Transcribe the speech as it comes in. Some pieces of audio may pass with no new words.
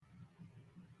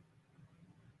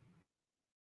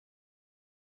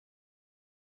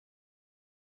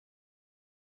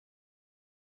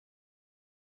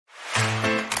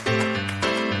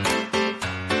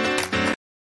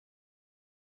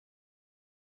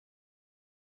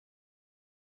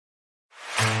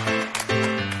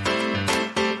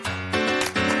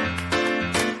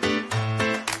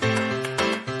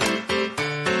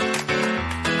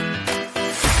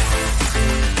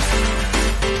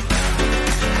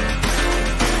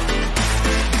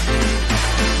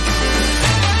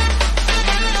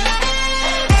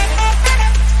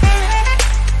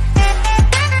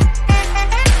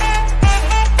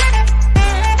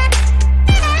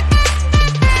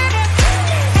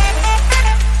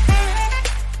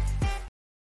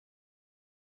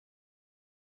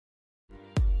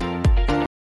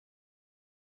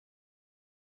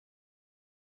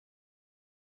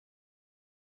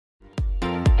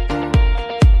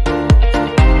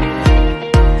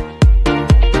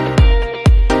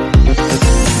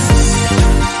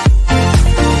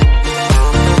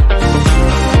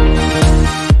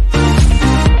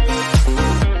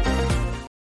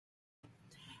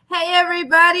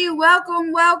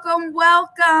welcome, welcome,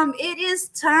 welcome. It is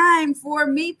time for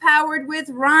Me Powered with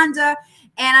Rhonda.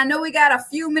 And I know we got a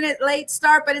few minute late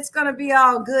start, but it's going to be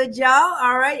all good, y'all.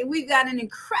 All right. We've got an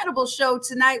incredible show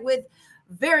tonight with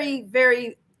very,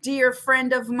 very dear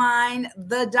friend of mine,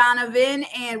 the Donovan,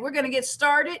 and we're going to get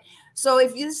started. So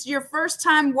if this is your first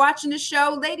time watching the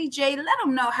show, Lady J, let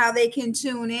them know how they can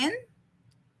tune in.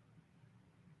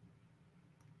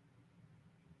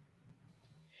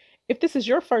 If this is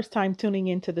your first time tuning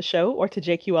into the show or to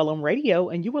JQLM Radio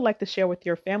and you would like to share with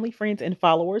your family, friends, and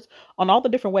followers on all the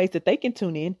different ways that they can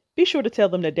tune in, be sure to tell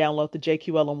them to download the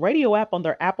JQLM Radio app on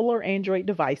their Apple or Android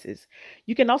devices.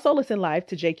 You can also listen live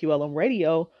to JQLM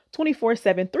Radio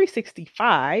 24/7,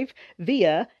 365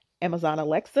 via Amazon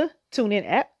Alexa, TuneIn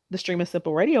app, the Stream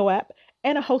Simple Radio app,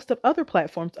 and a host of other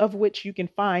platforms of which you can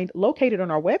find located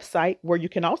on our website, where you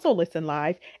can also listen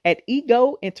live at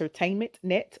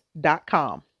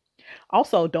egoentertainmentnet.com.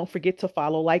 Also, don't forget to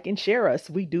follow, like, and share us.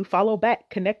 We do follow back.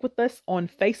 Connect with us on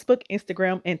Facebook,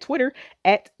 Instagram, and Twitter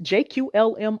at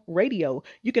JQLM Radio.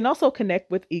 You can also connect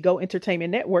with Ego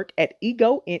Entertainment Network at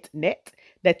EgoEntNet.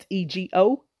 That's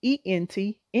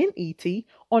EgoEntNet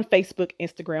on Facebook,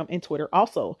 Instagram, and Twitter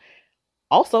also.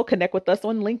 Also, connect with us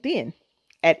on LinkedIn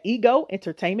at Ego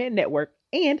Entertainment Network.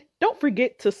 And don't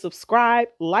forget to subscribe,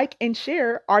 like, and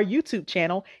share our YouTube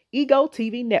channel, Ego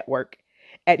TV Network,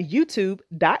 at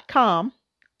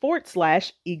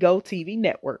youtube.com/Ego TV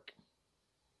Network.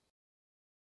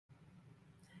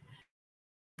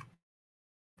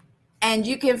 And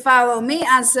you can follow me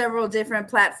on several different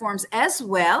platforms as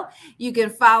well. You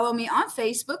can follow me on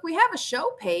Facebook. We have a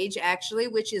show page, actually,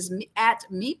 which is at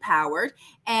Me Powered.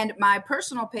 And my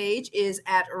personal page is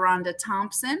at Rhonda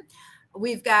Thompson.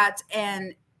 We've got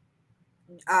an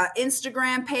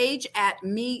Instagram page at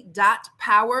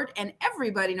me.powered, and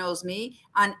everybody knows me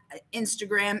on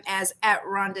Instagram as at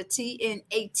Rhonda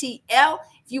TNATL.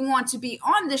 If you want to be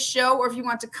on the show, or if you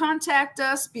want to contact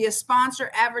us, be a sponsor,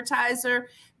 advertiser,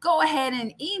 go ahead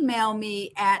and email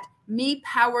me at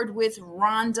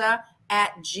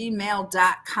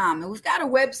mepoweredwithrhonda@gmail.com. And we've got a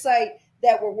website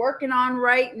that we're working on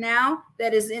right now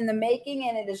that is in the making,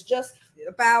 and it is just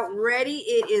about ready.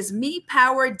 It is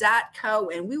mepowered.co,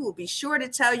 and we will be sure to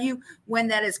tell you when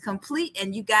that is complete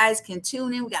and you guys can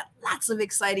tune in. We got lots of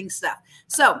exciting stuff.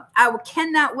 So I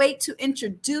cannot wait to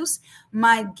introduce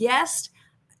my guest.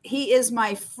 He is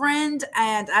my friend,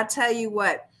 and I tell you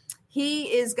what,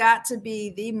 he is got to be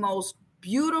the most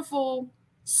beautiful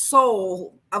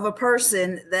soul of a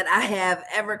person that I have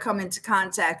ever come into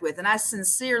contact with, and I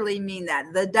sincerely mean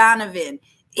that. The Donovan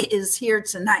is here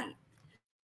tonight.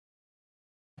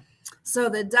 So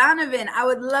the Donovan, I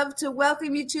would love to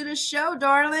welcome you to the show,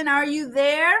 darling. Are you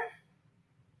there?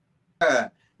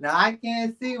 Now I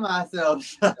can't see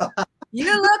myself.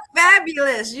 You look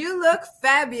fabulous. You look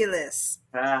fabulous.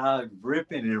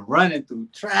 Ripping and running through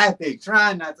traffic,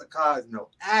 trying not to cause no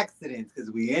accidents,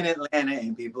 because we in Atlanta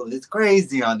and people, it's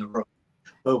crazy on the road.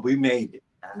 But we made it.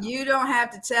 You don't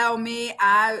have to tell me.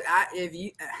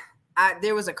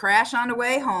 There was a crash on the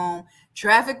way home.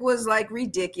 Traffic was like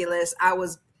ridiculous. I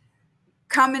was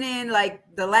coming in like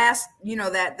the last,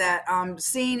 that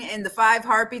scene in the 5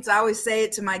 Heartbeats. I always say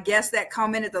it to my guests that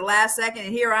come in at the last second,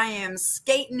 and here I am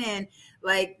skating in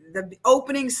like the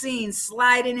opening scene,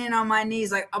 sliding in on my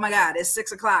knees like, oh my God, it's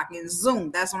 6 o'clock, and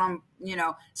zoom. That's when I'm,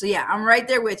 so yeah, I'm right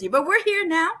there with you. But we're here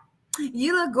now.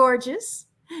 You look gorgeous,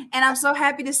 and I'm so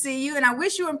happy to see you. And I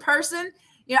wish you in person.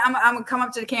 I'm gonna come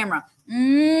up to the camera.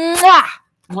 Mwah!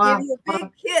 Give you a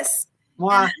big kiss. And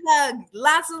a hug,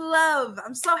 lots of love.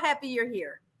 I'm so happy you're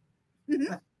here.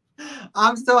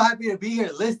 I'm so happy to be here.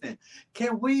 Listen,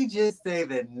 can we just say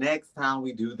that next time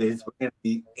we do this, we're going to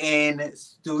be in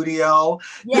studio?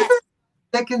 Yes. This is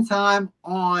the second time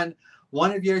on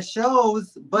one of your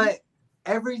shows, but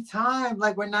every time,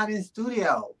 like, we're not in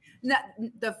studio. No,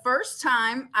 the first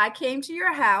time I came to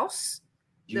your house,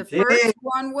 first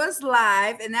one was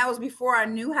live, and that was before I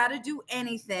knew how to do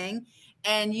anything.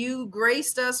 And you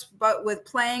graced us with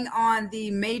playing on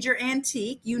the Major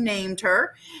Antique. You named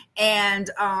her. And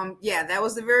that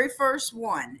was the very first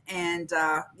one. And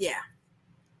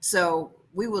so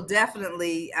we will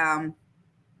definitely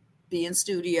be in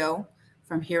studio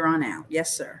from here on out.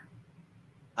 Yes, sir.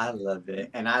 I love it.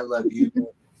 And I love you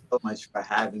so much for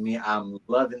having me. I'm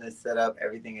loving the setup.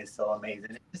 Everything is so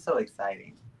amazing. It's so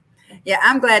exciting. Yeah,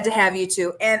 I'm glad to have you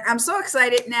too. And I'm so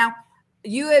excited now.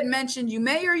 You had mentioned you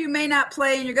may or you may not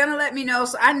play, and you're going to let me know.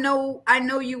 So I know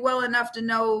you well enough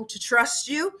to trust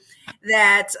you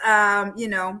that,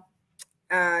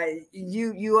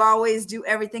 you always do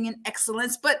everything in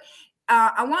excellence. But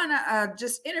I want to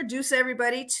just introduce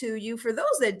everybody to you. For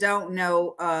those that don't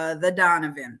know, the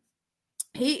Donovan.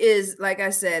 He is, like I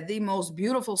said, the most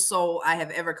beautiful soul I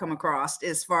have ever come across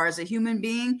as far as a human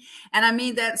being. And I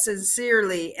mean that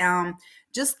sincerely.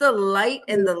 Just the light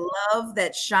and the love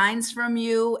that shines from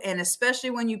you, and especially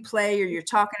when you play or you're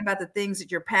talking about the things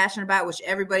that you're passionate about, which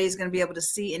everybody's going to be able to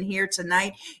see and hear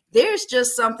tonight, there's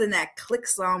just something that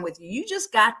clicks on with you. You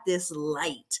just got this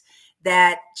light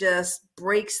that just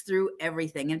breaks through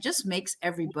everything and just makes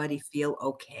everybody feel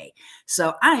okay.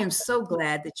 So I am so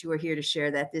glad that you are here to share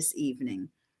that this evening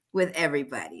with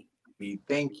everybody.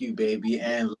 Thank you, baby.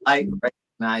 And light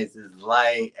recognizes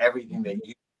light. Everything that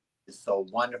you do is so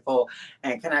wonderful.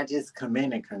 And can I just come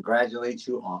in and congratulate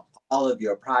you on all of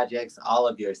your projects, all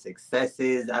of your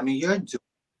successes? I mean, you're doing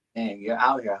it. You're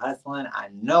out here hustling. I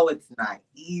know it's not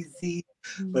easy,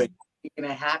 but you're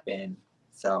making it happen.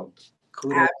 So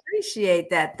kudos. I appreciate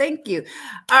that. Thank you.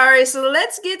 All right, so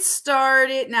let's get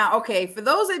started now. Okay, for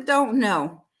those that don't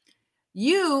know,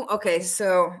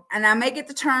 so, and I may get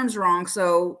the terms wrong,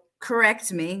 so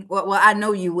correct me. Well, I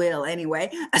know you will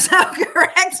anyway. So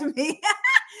correct me.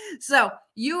 So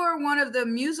you are one of the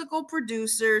musical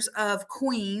producers of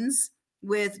Queens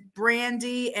with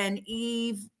Brandy and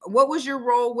Eve. What was your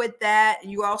role with that?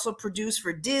 You also produce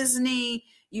for Disney.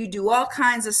 You do all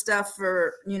kinds of stuff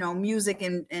for, music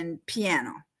and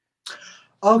piano.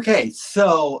 Okay,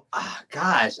 so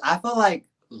gosh, I feel like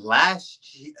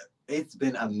last year it's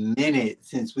been a minute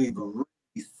since we've really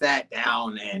sat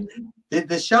down and did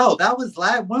the show. That was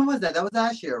when was that? That was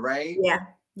last year, right? Yeah.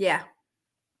 Yeah.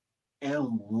 In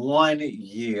 1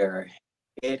 year,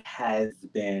 it has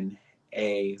been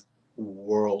a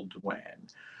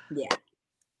whirlwind. Yeah.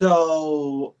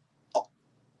 So,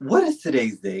 what is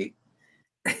today's date?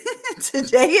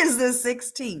 Today is the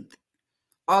 16th,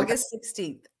 August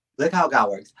 16th. Look how God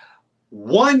works.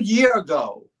 1 year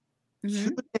ago,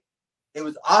 Mm-hmm. it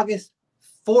was August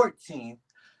 14th.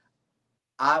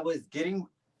 I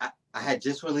had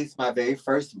just released my very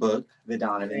first book, The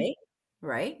Donovan.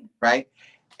 Right. Right.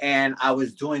 And I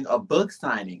was doing a book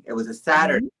signing. It was a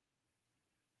Saturday. Mm-hmm.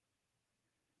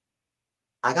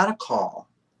 I got a call.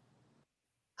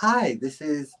 Hi, this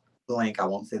is blank. I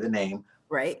won't say the name.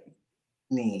 Right.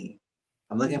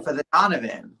 I'm looking for the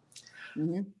Donovan.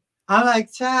 Mm-hmm. I'm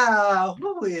like, child,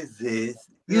 who is this?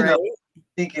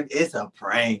 Thinking it's a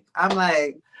prank. I'm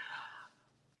like,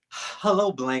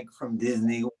 hello, blank from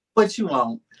Disney. What you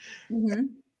want? Mm-hmm.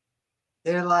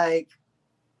 They're like,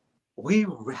 we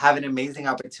have an amazing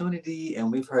opportunity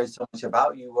and we've heard so much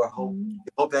about you. We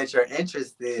hope that you're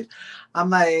interested. I'm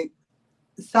like,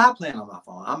 stop playing on my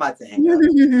phone. I'm about to hang up.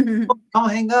 Don't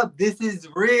hang up. This is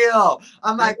real.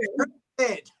 I'm like,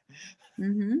 it.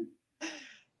 Mm-hmm.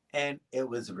 And it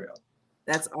was real.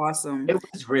 That's awesome. It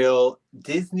was real.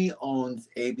 Disney owns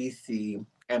ABC.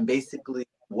 And basically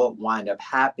what wound up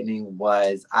happening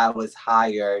was I was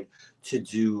hired to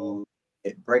do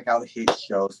a breakout hit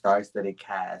show, star-studded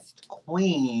cast,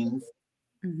 Queens.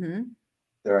 Mm-hmm.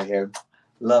 They're right here.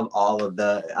 Love all of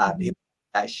the people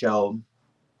at that show.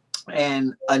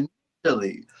 And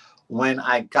initially, when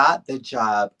I got the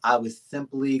job, I was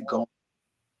simply going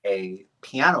a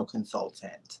piano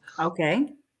consultant. Okay.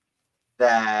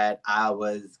 That I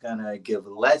was gonna give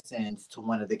lessons to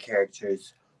one of the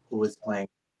characters who was playing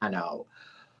piano.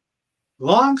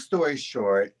 Long story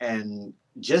short, and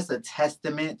just a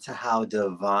testament to how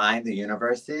divine the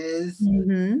universe is,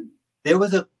 there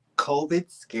was a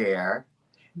COVID scare,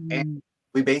 and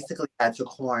we basically had to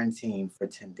quarantine for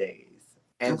 10 days.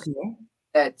 And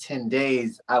that 10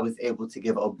 days, I was able to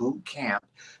give a boot camp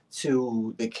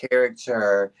to the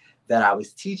character that I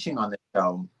was teaching on the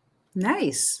show.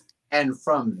 Nice. And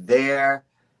from there,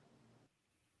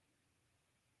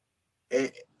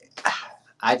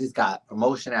 I just got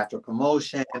promotion after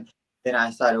promotion. Then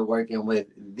I started working with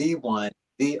the one,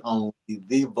 the only,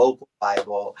 the vocal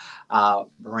Bible,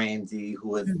 Brandy, who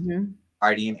was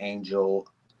guardian angel.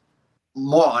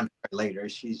 More on her later.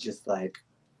 She's just like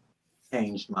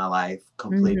changed my life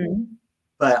completely.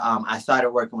 But I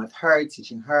started working with her,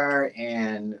 teaching her,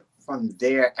 and from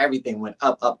there, everything went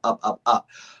up, up, up, up, up.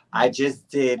 I just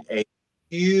did a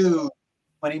huge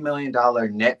 $20 million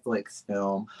Netflix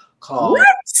film called, I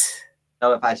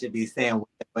don't know if I should be saying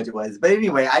what it was. But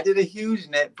anyway, I did a huge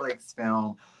Netflix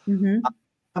film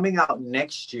coming out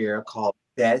next year called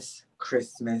Best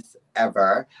Christmas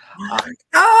Ever.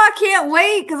 I can't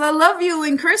wait because I love you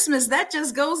and Christmas. That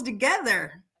just goes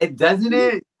together. It doesn't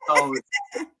it? So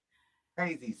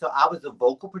crazy. So I was a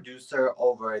vocal producer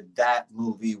over that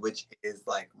movie, which is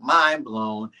like mind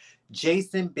blown.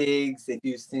 Jason Biggs, if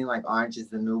you've seen like Orange is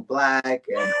the New Black.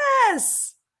 And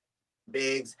yes.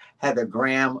 Biggs, Heather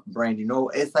Graham, Brandy Noel.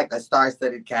 It's like a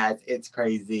star-studded cast. It's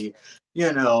crazy.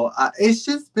 It's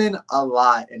just been a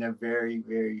lot in a very,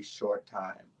 very short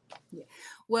time. Yeah.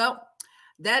 Well,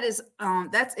 that's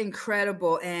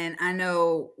incredible. And I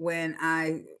know when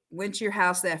I went to your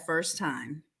house that first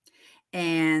time,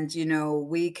 and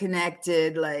we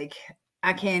connected, like,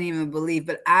 I can't even believe,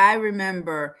 but I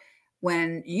remember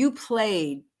when you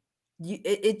played,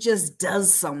 it just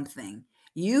does something.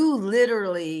 You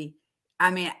literally,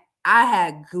 I mean, I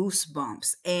had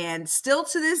goosebumps, and still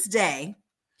to this day,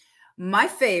 my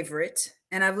favorite,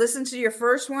 and I've listened to your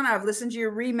first one, I've listened to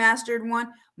your remastered one.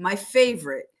 My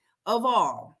favorite of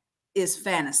all is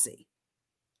Fantasy.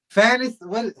 Fantasy,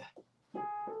 what?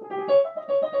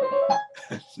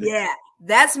 Yeah,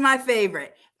 that's my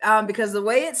favorite, because the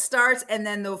way it starts, and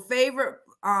then the favorite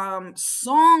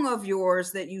song of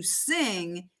yours that you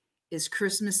sing is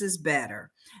 "Christmas is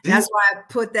Better." That's why I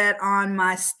put that on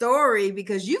my story,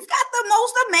 because you've got the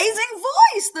most amazing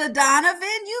voice, the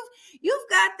Donovan. You've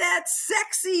got that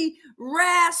sexy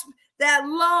rasp, that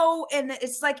low, and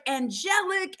it's like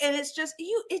angelic, and it's just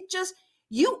you.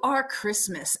 You are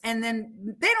Christmas, and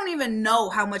then they don't even know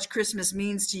how much Christmas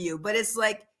means to you, but it's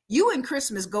like you and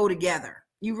Christmas go together.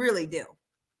 You really do.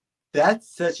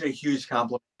 That's such a huge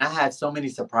compliment. I had so many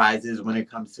surprises when it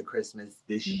comes to Christmas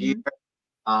this year.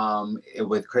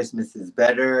 With Christmas is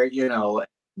Better,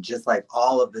 just like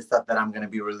all of the stuff that I'm going to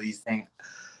be releasing.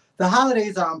 The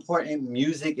holidays are important.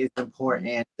 Music is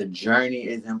important. The journey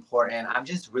is important. I'm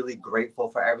just really grateful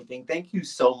for everything. Thank you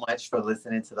so much for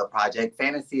listening to the project.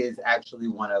 Fantasy is actually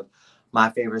one of my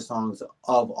favorite songs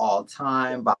of all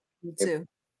time by Me too.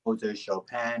 composer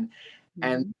Chopin.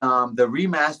 And the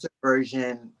remastered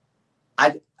version,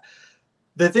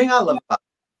 the thing I love about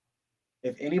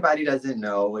if anybody doesn't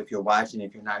know, if you're watching,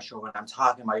 if you're not sure what I'm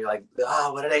talking about, you're like,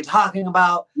 oh, what are they talking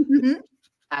about?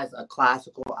 Has a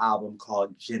classical album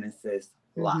called Genesis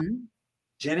Live.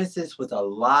 Genesis was a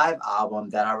live album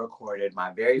that I recorded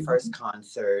my very first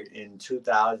concert in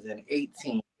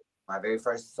 2018, my very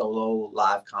first solo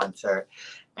live concert.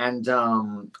 And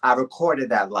I recorded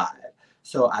that live.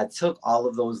 So I took all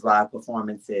of those live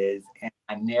performances and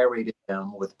I narrated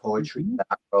them with poetry that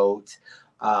I wrote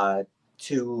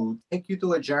to take you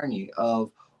through a journey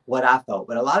of what I felt.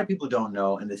 But a lot of people don't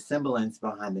know, and the semblance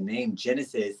behind the name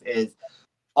Genesis is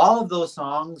all of those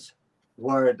songs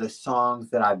were the songs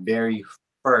that I very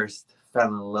first fell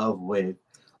in love with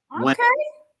when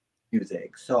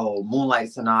music. So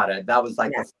Moonlight Sonata, that was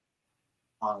like the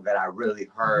song that I really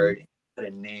heard and put a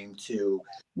name to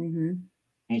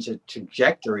change the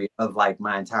trajectory of like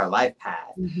my entire life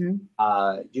path.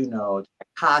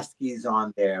 Tchaikovsky's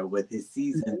on there with his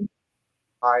Season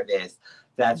Harvest.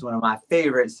 That's one of my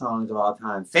favorite songs of all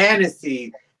time.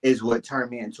 Fantasy is what turned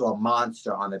me into a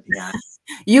monster on the piano.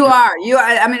 You are.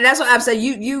 I mean, that's what I'm saying.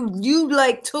 You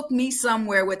like took me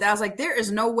somewhere with that. I was like, there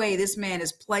is no way this man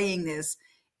is playing this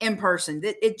in person.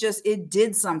 It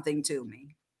did something to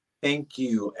me. Thank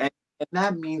you. And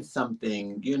that means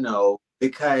something,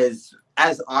 because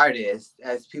as artists,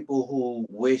 as people who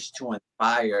wish to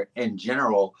inspire in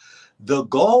general, the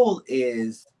goal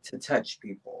is to touch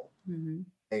people.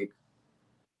 Like,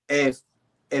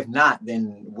 if not,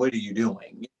 then what are you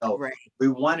doing? We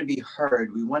want to be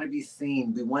heard. We want to be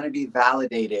seen. We want to be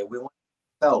validated. We want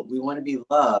to be felt. We want to be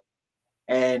loved.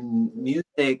 And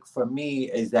music for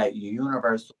me is that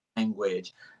universal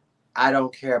language. I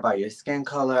don't care about your skin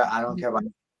color. I don't care about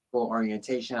your sexual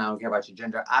orientation. I don't care about your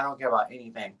gender. I don't care about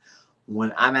anything.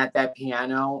 When I'm at that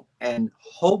piano, and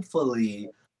hopefully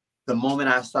the moment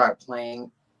I start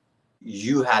playing,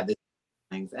 you have this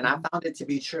things. And I found it to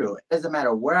be true. It doesn't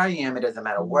matter where I am. It doesn't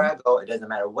matter where I go. It doesn't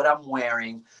matter what I'm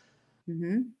wearing.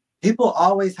 People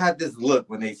always have this look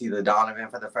when they see the Donovan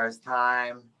for the first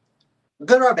time.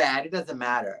 Good or bad, it doesn't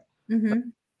matter. The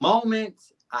moment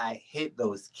I hit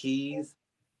those keys,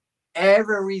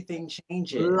 everything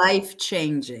changes. Life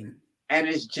changing. And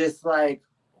it's just like,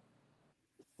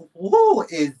 who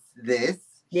is this?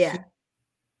 Yeah.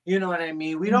 You know what I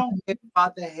mean? We don't care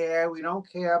about the hair. We don't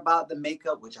care about the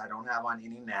makeup, which I don't have on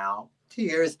any now.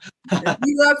 Tears.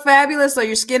 You look fabulous, so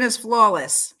your skin is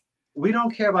flawless. We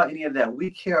don't care about any of that.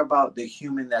 We care about the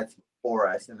human that's before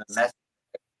us and the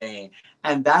message.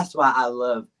 And that's why I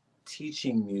love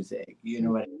teaching music. You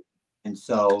know what I mean? And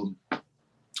so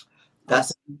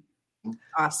that's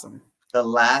awesome. The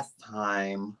last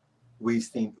time we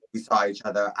saw each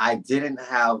other, I didn't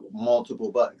have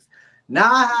multiple books.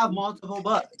 Now I have multiple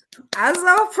books. I'm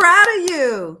so proud of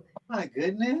you. Oh my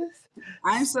goodness.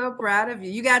 I'm so proud of you.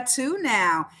 You got two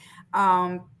now.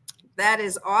 That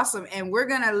is awesome. And we're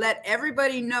going to let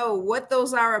everybody know what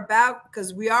those are about,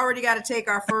 because we already got to take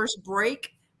our first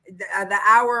break. The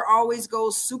hour always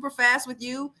goes super fast with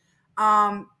you.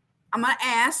 I'm going to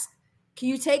ask, can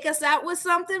you take us out with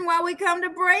something while we come to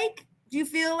break? Do you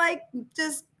feel like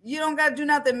just, you don't got to do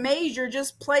nothing major,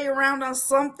 just play around on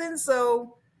something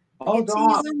so we can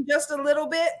tease them just a little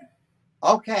bit?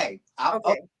 Okay.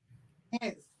 Okay. I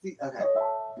can't see. Okay.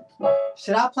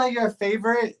 Should I play your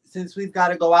favorite since we've got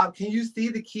to go out? Can you see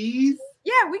the keys?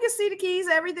 Yeah, we can see the keys.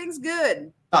 Everything's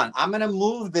good. I'm going to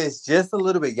move this just a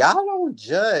little bit. Y'all don't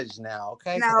judge now,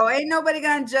 okay? No, ain't nobody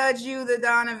going to judge you, the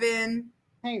Donovan.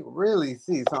 Can't really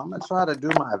see, so I'm going to try to do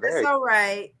my very. That's all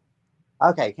right.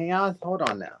 Okay, can y'all hold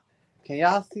on now? Can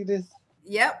y'all see this?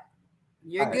 Yep.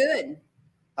 You're right. Good.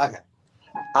 Okay.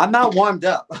 I'm not warmed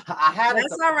up.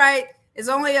 That's all right. It's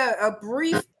only a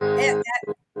brief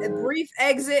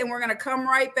exit, and we're going to come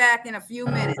right back in a few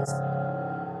minutes.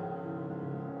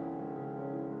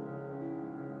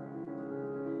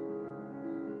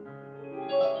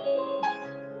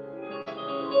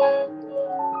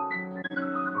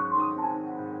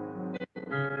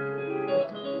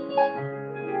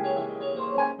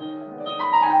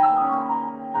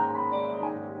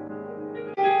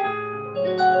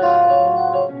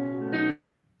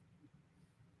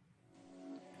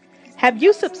 Have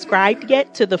you subscribed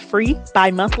yet to the free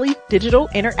bi-monthly digital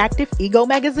interactive Ego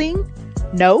magazine?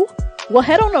 No? Well,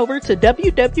 head on over to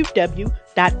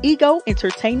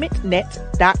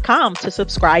www.egoentertainmentnet.com to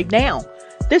subscribe now.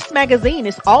 This magazine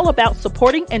is all about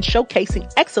supporting and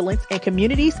showcasing excellence in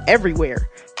communities everywhere,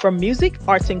 from music,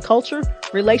 arts and culture,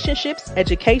 relationships,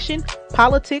 education,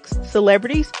 politics,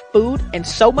 celebrities, food, and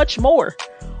so much more.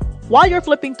 While you're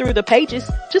flipping through the pages,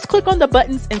 just click on the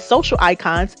buttons and social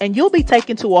icons and you'll be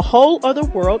taken to a whole other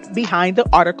world behind the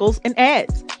articles and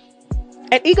ads.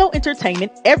 At Ego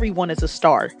Entertainment, everyone is a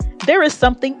star. There is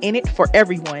something in it for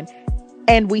everyone.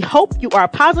 And we hope you are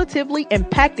positively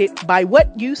impacted by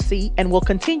what you see and will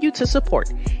continue to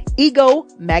support Ego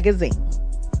Magazine.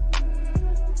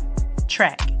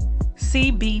 Track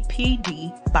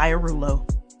CBPD by Arulo.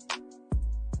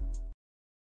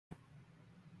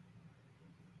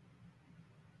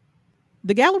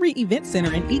 The Gallery Event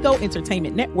Center and Ego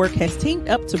Entertainment Network has teamed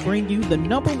up to bring you the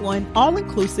 #1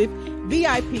 all-inclusive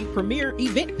VIP Premier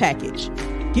Event Package.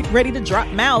 Get ready to drop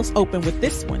mouths open with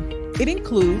this one. It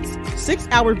includes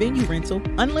 6-hour venue rental,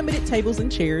 unlimited tables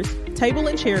and chairs, table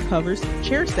and chair covers,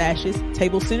 chair sashes,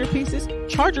 table centerpieces,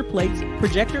 charger plates,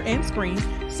 projector and screen,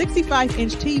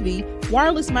 65-inch TV,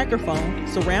 wireless microphone,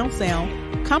 surround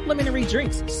sound, complimentary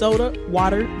drinks, soda,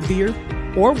 water, beer,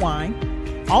 or wine.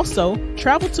 Also,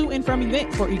 travel to and from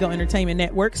event for Ego Entertainment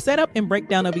Network, setup and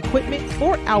breakdown of equipment,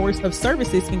 4 hours of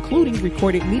services including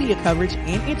recorded media coverage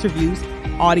and interviews,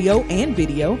 audio and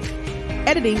video,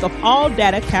 editing of all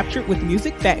data captured with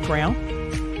music background,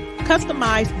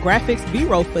 customized graphics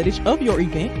B-roll footage of your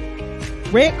event,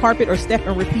 red carpet or step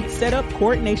and repeat setup,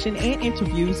 coordination and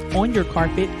interviews on your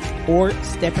carpet or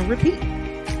step and repeat.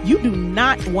 You do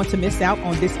not want to miss out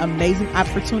on this amazing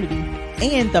opportunity,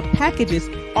 and the package is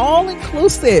all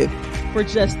inclusive for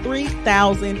just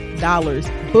 $3,000.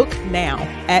 Book now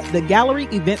at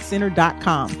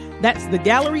thegalleryeventcenter.com. That's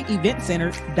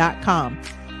thegalleryeventcenter.com.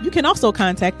 You can also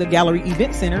contact the Gallery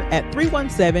Event Center at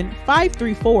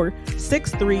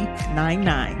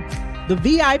 317-534-6399. The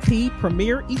VIP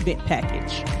Premier Event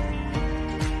Package.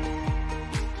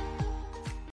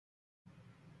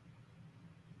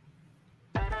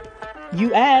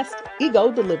 You asked,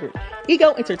 Ego delivered.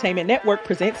 Ego Entertainment Network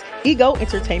presents Ego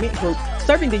Entertainment Group,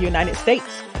 serving the United States.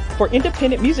 For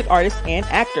independent music artists and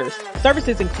actors,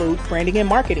 services include branding and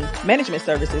marketing, management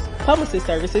services, publicist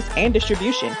services, and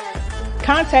distribution.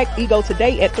 Contact Ego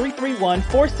today at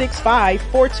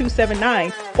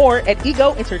 331-465-4279 or at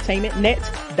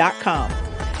egoentertainmentnet.com.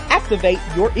 Activate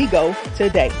your ego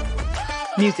today.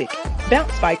 Music,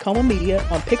 Bounce by Coma Media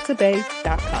on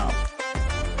pixabay.com.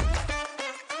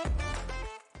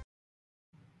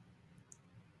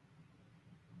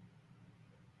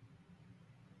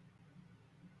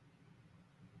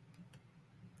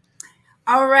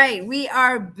 All right, we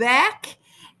are back,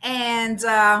 and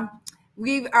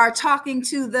we are talking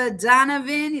to the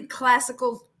Donovan,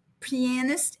 classical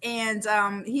pianist, and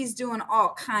he's doing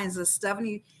all kinds of stuff.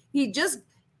 And he just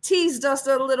teased us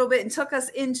a little bit and took us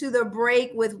into the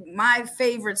break with my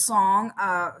favorite song,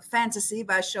 "Fantasy"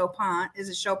 by Chopin. Is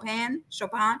it Chopin?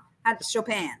 Chopin?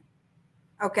 Chopin.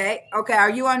 Okay. Are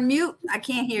you on mute? I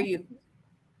can't hear you.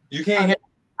 You can't hear?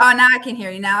 Oh, now I can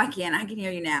hear you. Now I can. I can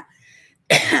hear you now.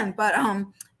 But I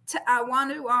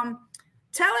want to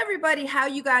tell everybody how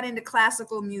you got into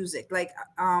classical music. Like,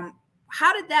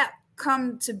 how did that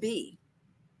come to be?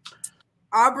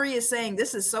 Aubrey is saying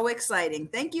this is so exciting.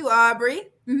 Thank you, Aubrey.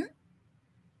 Mm-hmm.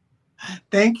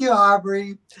 Thank you,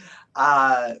 Aubrey.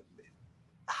 How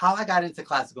I got into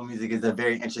classical music is a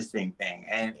very interesting thing,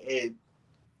 and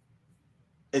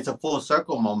it's a full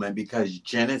circle moment because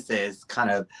Genesis kind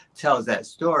of tells that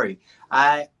story.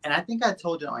 I think I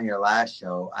told you on your last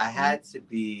show, I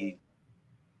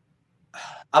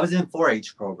was in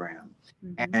 4-H program,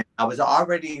 and I was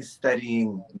already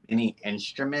studying many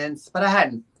instruments, but I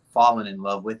hadn't fallen in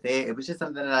love with it. It was just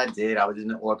something that I did. I was in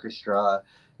the orchestra,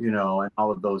 and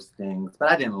all of those things, but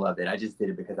I didn't love it. I just did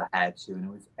it because I had to, and it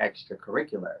was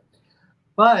extracurricular.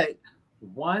 But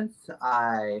once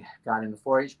I got in the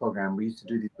 4-H program, we used to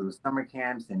do these little summer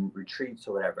camps and retreats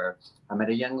or whatever. I met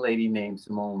a young lady named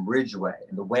Simone Ridgway.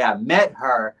 And the way I met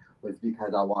her was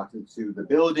because I walked into the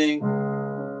building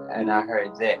and I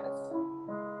heard this.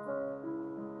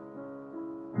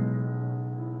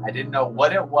 I didn't know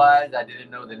what it was. I didn't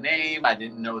know the name. I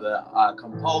didn't know the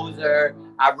composer.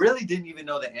 I really didn't even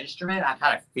know the instrument. I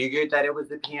kind of figured that it was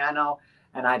the piano.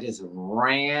 And I just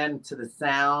ran to the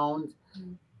sound.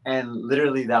 And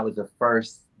literally that was the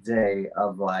first day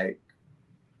of like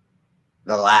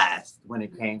the last when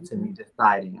it came to me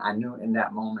deciding. I knew in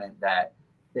that moment that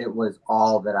it was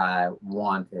all that I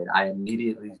wanted. I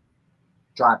immediately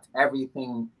dropped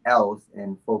everything else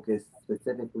and focused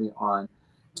specifically on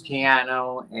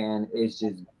piano, and it's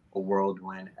just a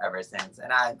whirlwind ever since.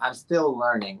 And I'm still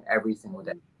learning every single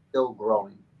day, still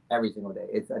growing every single day.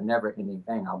 It's a never ending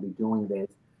thing. I'll be doing this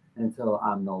until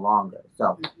I'm no longer.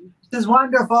 So this is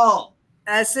wonderful.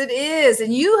 Yes, it is.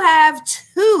 And you have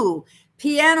 2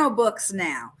 piano books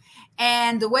now.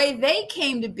 And the way they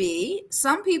came to be,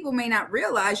 some people may not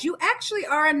realize you actually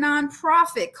are a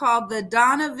nonprofit called the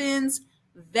Donovan's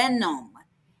Venom.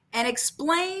 And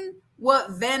explain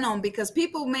what Venom, because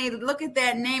people may look at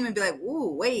that name and be like,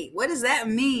 ooh, wait, what does that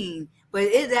mean? But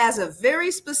it has a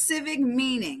very specific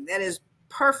meaning that is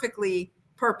perfectly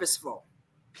purposeful.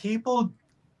 People,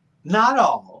 not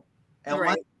all, and Right.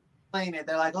 once they explain it,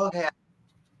 they're like, okay.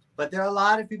 But there are a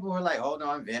lot of people who are like, hold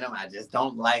on, Venom, I just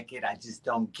don't like it. I just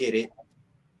don't get it.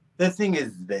 The thing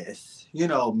is this,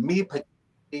 me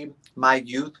particularly, my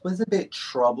youth was a bit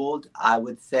troubled, I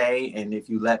would say. And if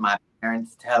you let my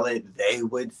parents tell it, they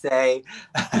would say.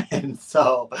 And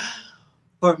so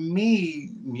for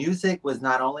me, music was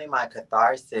not only my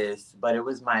catharsis, but it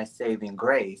was my saving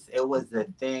grace. It was the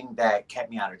thing that kept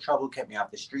me out of trouble, kept me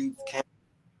off the streets, kept me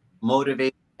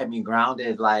motivated, kept me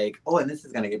grounded. Like, oh, and this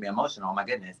is going to get me emotional. Oh, my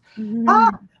goodness.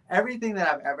 Everything that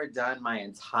I've ever done my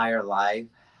entire life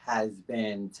has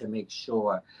been to make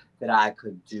sure that I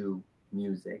could do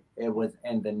music. It was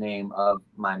in the name of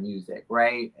my music,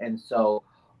 right? And so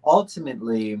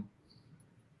ultimately,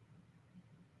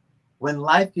 when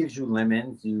life gives you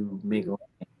lemons, you make lemons,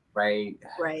 right?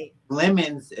 Right.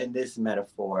 Lemons in this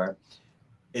metaphor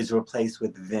is replaced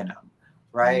with venom,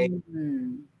 right?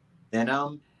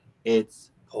 Venom,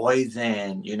 it's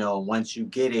poison. Once you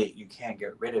get it, you can't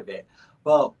get rid of it.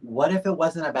 But what if it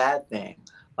wasn't a bad thing?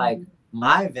 Like,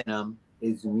 my venom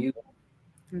is music.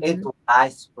 It's what I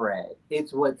spread.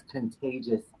 It's what's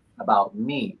contagious about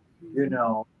me,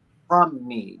 from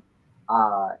me.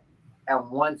 And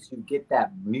once you get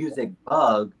that music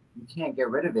bug, you can't get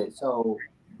rid of it. So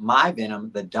my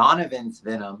venom, the Donovan's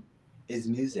venom, is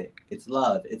music. It's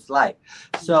love. It's life.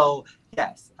 So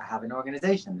yes, I have an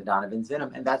organization, the Donovan's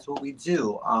Venom, and that's what we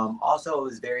do. Also, I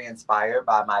was very inspired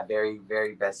by my very,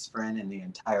 very best friend in the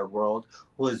entire world,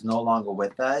 who is no longer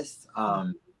with us.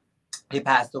 He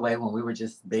passed away when we were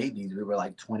just babies. We were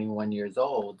like 21 years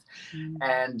old.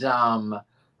 And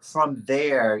from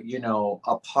there,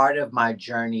 a part of my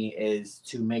journey is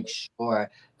to make sure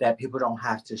that people don't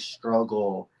have to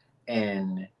struggle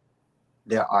in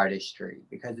their artistry,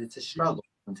 because it's a struggle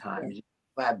sometimes.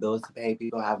 People have bills to pay,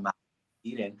 people have mouths to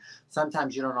eat, and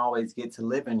sometimes you don't always get to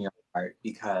live in your art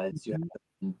because you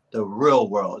have the real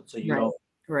world. So you don't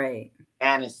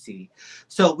fantasy.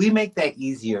 So we make that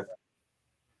easier.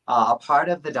 A part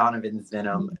of the Donovan's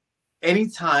Venom,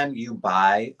 anytime you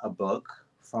buy a book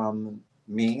from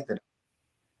me,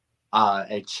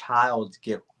 a child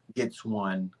gets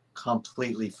one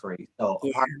completely free. So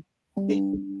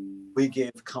we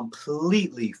give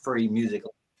completely free music,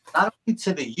 not only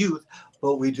to the youth,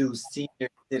 but we do senior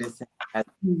citizens.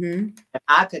 And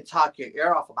I could talk your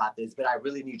ear off about this, but I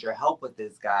really need your help with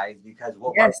this, guys, because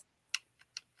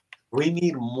we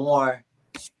need more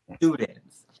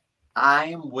students. I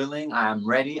am willing, I am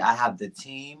ready. I have the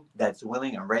team that's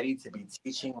willing and ready to be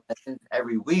teaching lessons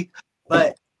every week,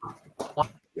 but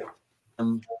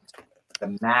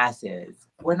the masses,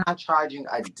 we're not charging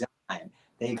a dime.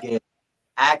 They get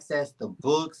access the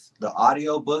books, the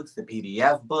audio books, the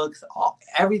PDF books,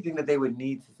 everything that they would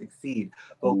need to succeed.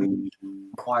 But we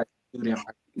want student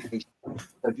participation.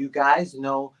 So if you guys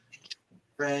know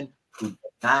children who do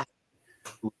not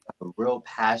who have a real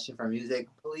passion for music,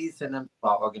 please send them to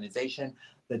our organization,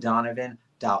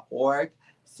 thedonovan.org.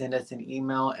 Send us an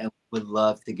email and we would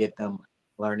love to get them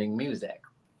learning music.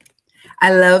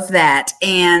 I love that.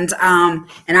 And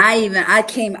I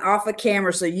came off a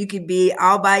camera so you could be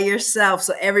all by yourself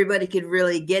so everybody could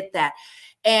really get that.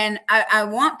 And I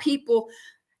want people,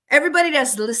 everybody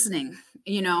that's listening,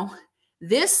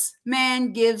 this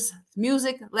man gives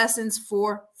music lessons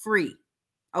for free.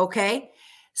 Okay.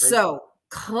 So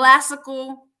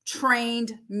classical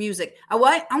trained music. I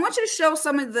want you to show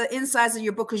some of the insides of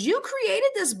your book because you created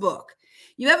this book.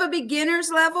 You have a beginner's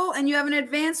level and you have an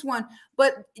advanced one,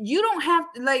 but you don't have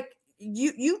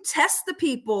you test the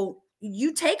people,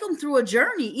 you take them through a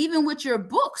journey, even with your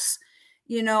books,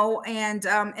 and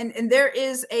there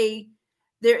is a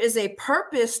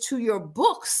purpose to your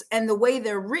books and the way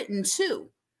they're written too.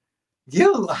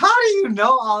 How do you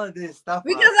know all of this stuff?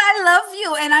 Because I love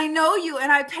you and I know you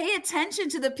and I pay attention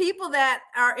to the people that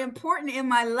are important in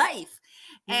my life.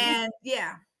 And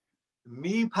yeah.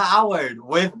 Me powered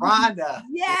with Rhonda.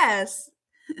 Yes.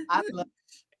 I love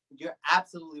You're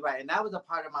absolutely right. And that was a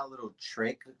part of my little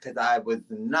trick because I was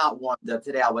not warmed up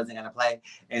today. I wasn't going to play.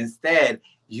 Instead,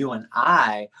 you and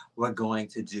I were going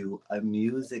to do a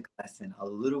music lesson, a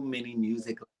little mini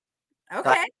music lesson.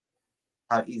 Okay.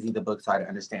 How easy the books are to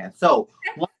understand. So,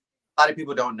 one a lot of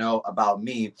people don't know about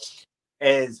me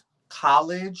is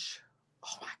college.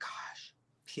 Oh my gosh.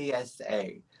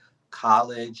 PSA.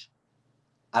 College.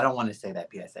 I don't want to say that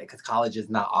PSA because college is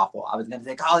not awful. I was going to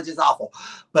say college is awful,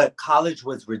 but college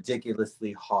was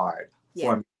ridiculously hard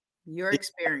for me. Your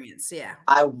experience, yeah.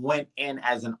 I went in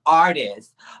as an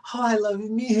artist. Oh, I love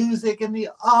music and the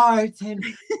arts, and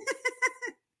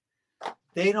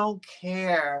they don't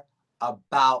care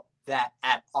about that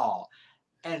at all.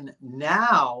 And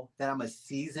now that I'm a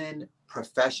seasoned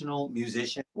professional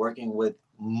musician working with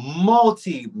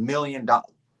multi-million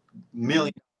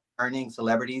earning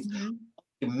celebrities,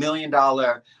 $1 million,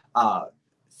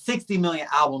 60 million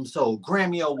albums sold,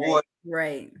 Grammy Award.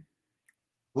 Right.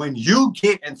 When you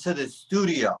get into the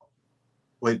studio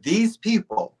with these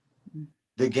people,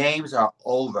 the games are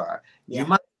over. Yeah. You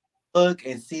might look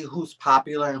and see who's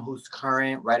popular and who's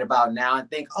current right about now and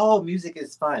think, oh, music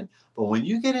is fun. But when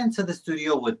you get into the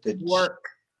studio with the work,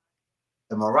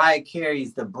 the Mariah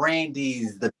Careys, the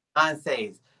Brandys, the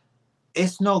Beyoncés,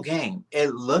 it's no game. It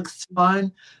looks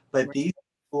fun, but these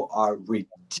people are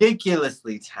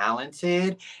ridiculously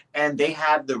talented and they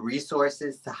have the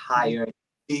resources to hire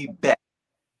the best.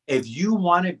 If you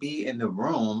want to be in the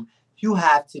room, you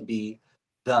have to be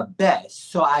the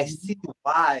best. So I see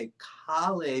why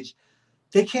college,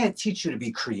 they can't teach you to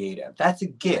be creative. That's a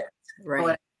gift.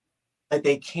 Right. But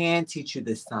they can teach you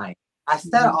the science. I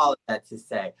said all of that to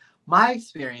say my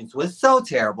experience was so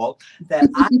terrible that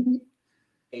I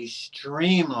a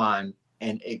streamlined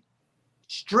and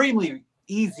extremely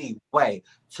easy way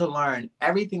to learn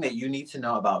everything that you need to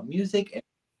know about music and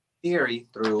theory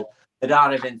through the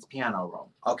Donovan's piano room.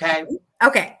 Okay?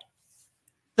 Okay.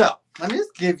 So let me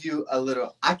just give you a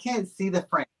little, I can't see the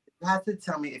frame. You have to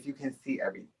tell me if you can see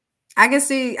everything. I can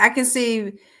see,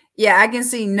 yeah, I can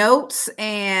see notes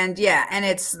and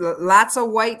it's lots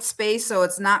of white space. So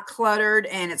it's not cluttered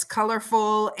and it's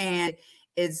colorful and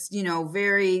it's,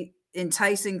 very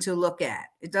enticing to look at.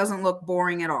 It doesn't look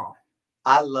boring at all.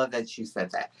 I love that you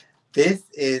said that. This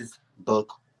is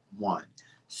book 1.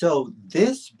 So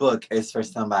this book is for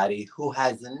somebody who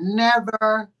has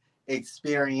never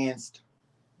experienced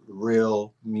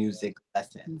real music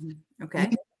lessons. Okay.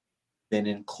 You've been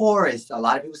in chorus. A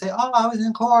lot of people say, oh, I was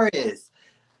in chorus.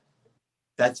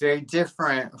 That's very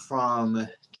different from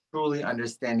truly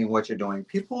understanding what you're doing.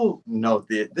 People know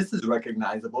that this is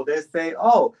recognizable. They say,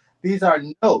 oh, these are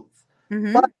notes.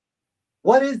 But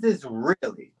what is this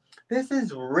really? This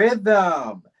is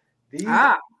rhythm. These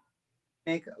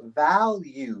make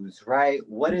values, right?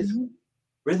 What is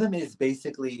rhythm? Is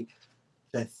basically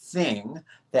the thing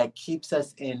that keeps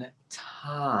us in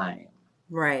time.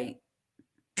 Right.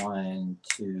 1,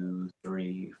 2,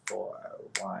 3, 4.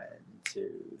 1, 2,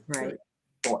 3, right.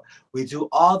 4. We do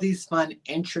all these fun,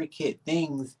 intricate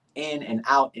things in and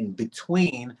out in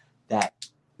between that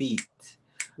beat,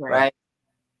 right?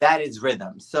 That is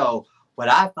rhythm. So what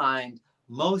I find,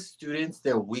 most students,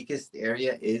 their weakest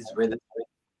area is rhythm.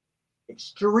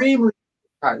 Extremely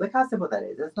hard. Look how simple that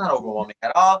is. It's not overwhelming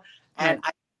at all. And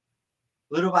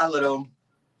little by little,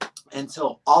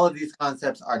 until all of these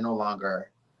concepts are no longer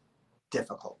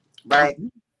difficult, right?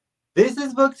 This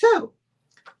is book 2.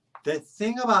 The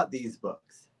thing about these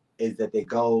books is that they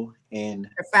go in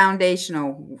a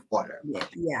foundational order.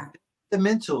 Yeah.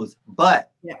 Fundamentals,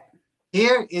 but Yeah.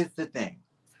 here is the thing.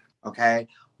 Okay,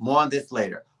 more on this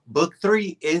later. Book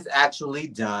 3 is actually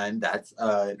done. That's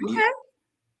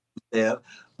Okay.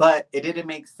 but it didn't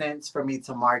make sense for me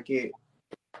to market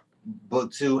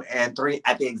book 2 and 3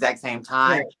 at the exact same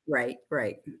time. Right.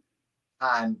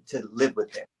 Time to live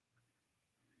with it.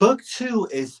 Book 2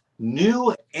 is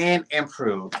new and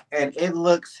improved, and it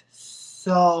looks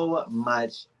so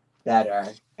much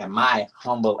better, in my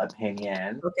humble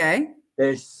opinion. Okay.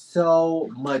 There's so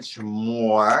much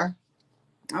more.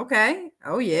 Okay.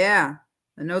 Oh yeah.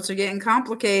 The notes are getting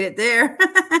complicated there.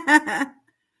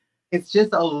 It's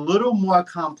just a little more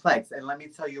complex, and let me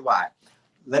tell you why.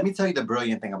 Let me tell you the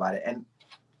brilliant thing about it. And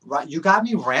you got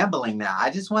me rambling now. I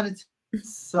just wanted to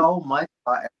so much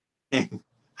about everything.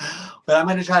 But I'm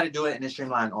going to try to do it in a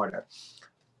streamlined order.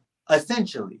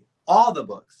 Essentially, all the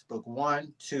books, book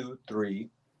 1, 2, 3,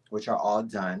 which are all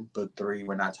done. Book 3,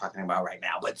 we're not talking about right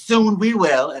now, but soon we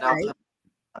will, and I'll talk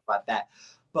about that.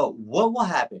 But what will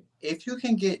happen if you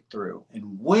can get through,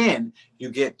 and when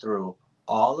you get through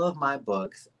all of my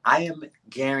books, I am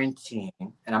guaranteeing,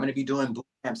 and I'm going to be doing boot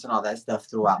camps and all that stuff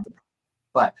throughout the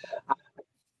process.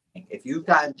 But if you've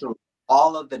gotten through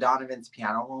all of the Donovan's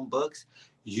Piano Room books,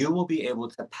 you will be able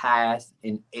to pass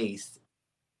and ace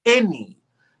any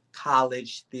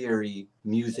college theory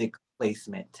music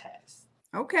placement test.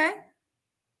 Okay.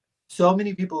 So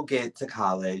many people get to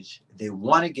college, they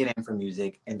want to get in for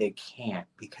music, and they can't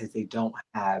because they don't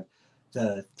have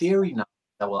the theory knowledge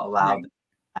that will allow them to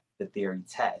pass the theory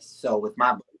test. So with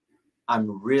my book,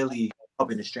 I'm really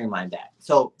hoping to streamline that.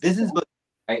 So this is book,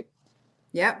 right?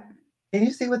 Yep. Can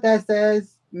you see what that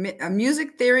says? A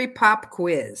music theory pop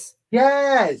quiz.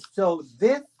 Yes. So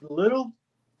this little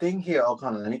thing here, oh,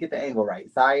 come on, let me get the angle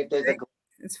right. Sorry if there's a...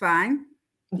 It's fine.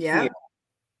 Yeah.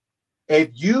 If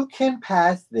you can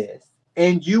pass this,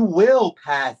 and you will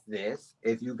pass this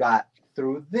if you got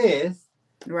through this.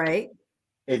 Right.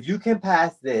 If you can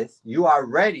pass this, you are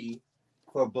ready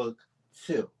for book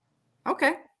 2.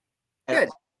 Okay. And good.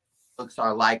 Books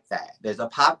are like that. There's a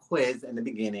pop quiz in the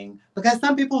beginning because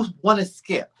some people want to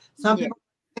skip. Some people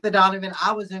say, Donovan,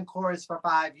 I was in chorus for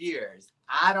 5 years.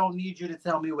 I don't need you to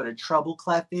tell me what a treble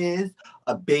clef is,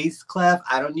 a bass clef.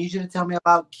 I don't need you to tell me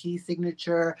about key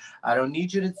signature. I don't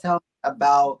need you to tell me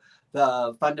about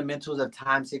the fundamentals of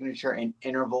time signature and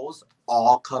intervals,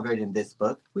 all covered in this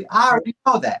book. I already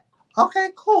know that. Okay,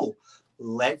 cool.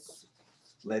 Let's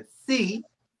see.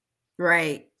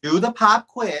 Right. Do the pop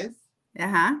quiz.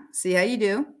 See how you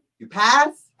do. You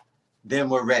pass, then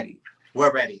we're ready.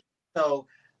 We're ready. So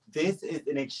this is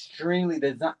an extremely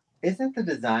design. Isn't the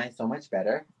design so much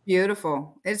better?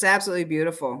 Beautiful. It's absolutely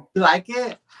beautiful. You like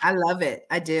it? I love it.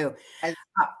 I do. I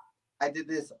did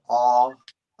this all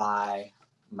by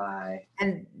my...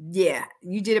 And yeah,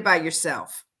 you did it by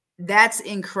yourself. That's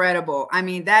incredible. I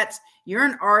mean, you're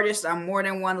an artist on more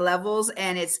than one levels,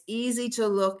 and it's easy to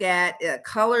look at.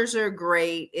 Colors are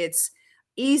great. It's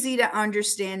easy to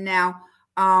understand. Now,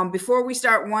 before we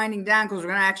start winding down, because we're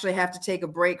going to actually have to take a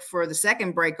break for the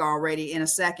second break already in a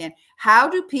second, how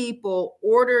do people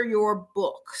order your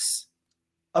books?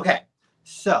 Okay,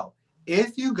 so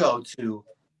if you go to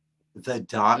the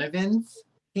Donovan's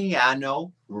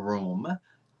Piano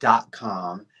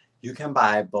Room.com, you can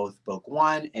buy both book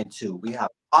 1 and 2. We have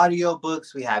audio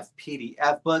books, we have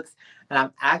PDF books, and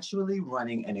I'm actually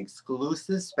running an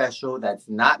exclusive special that's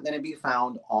not going to be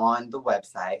found on the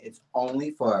website. It's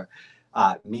only for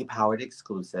Me Powered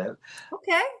exclusive.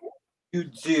 Okay. You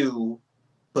do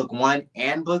book 1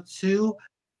 and book 2.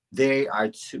 They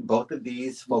are both of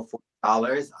these for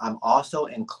 $40. I'm also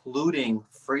including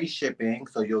free shipping,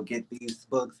 so you'll get these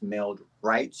books mailed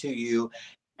right to you,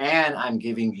 and I'm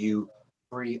giving you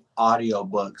free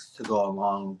audiobooks to go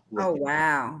along with it.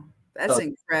 Wow. That's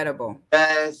incredible.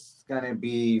 That's gonna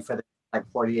be for like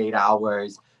 48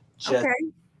 hours, just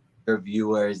your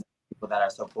viewers, people that are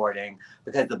supporting,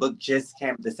 because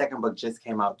the second book just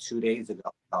came out 2 days ago.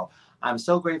 So I'm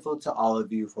so grateful to all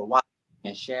of you for watching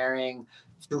and sharing.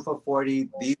 2 for $40.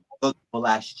 These books will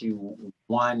last you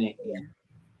 1 year.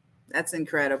 That's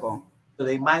incredible. So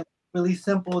they might look really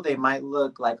simple. They might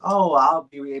look like, oh, I'll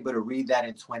be able to read that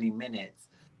in 20 minutes.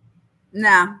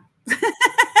 Nah.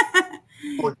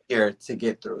 Here to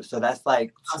get through. So that's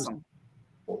like awesome.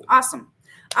 Well,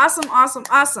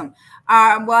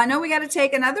 I know we got to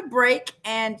take another break,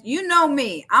 and you know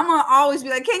me, I'm gonna always be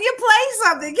like, can you play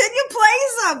something? Can you play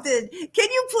something? Can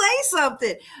you play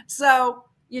something? So,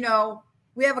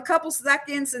 we have a couple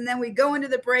seconds and then we go into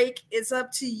the break. It's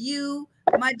up to you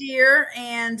my dear.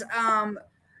 And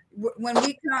when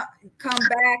we come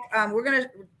back, we're going to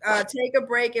take a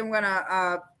break, and we're going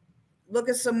to look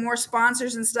at some more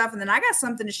sponsors and stuff. And then I got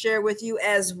something to share with you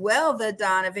as well, the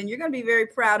Donovan. You're going to be very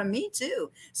proud of me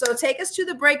too. So take us to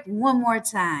the break one more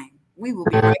time. We will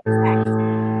be right back.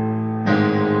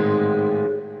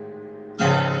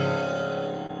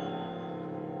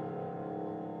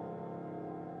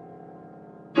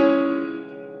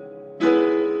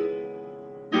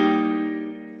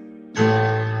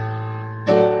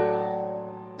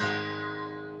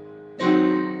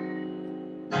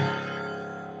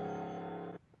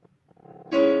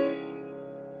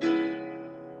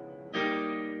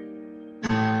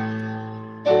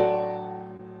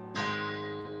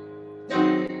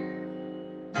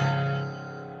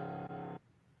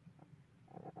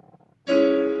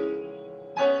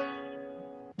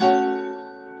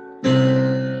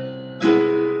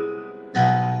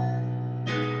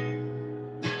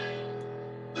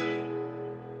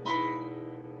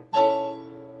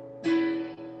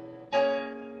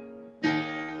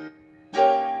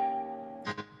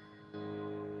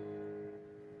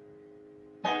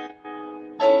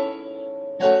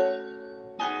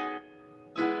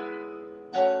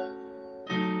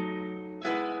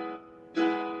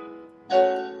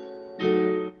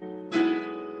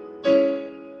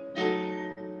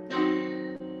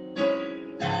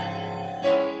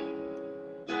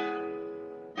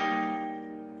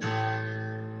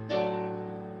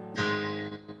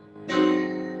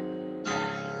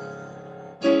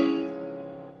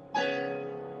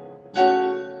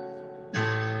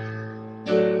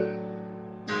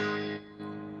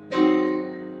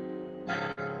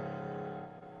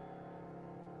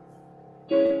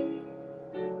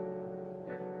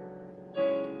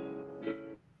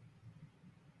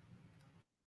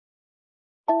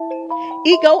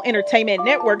 Ego Entertainment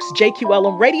Network's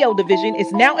JQLM radio division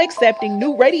is now accepting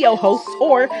new radio hosts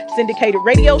or syndicated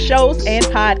radio shows and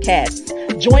podcasts.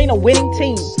 Join a winning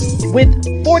team with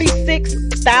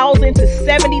 46,000 to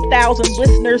 70,000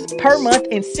 listeners per month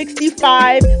in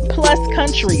 65 plus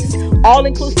countries,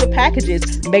 all-inclusive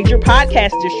packages, major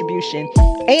podcast distribution,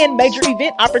 and major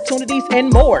event opportunities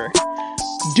and more.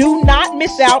 Do not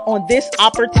miss out on this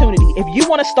opportunity. If you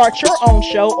want to start your own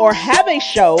show or have a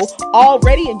show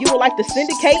already and you would like to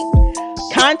syndicate,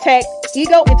 contact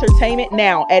Ego Entertainment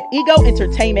now at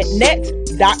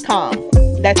egoentertainmentnet.com.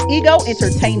 That's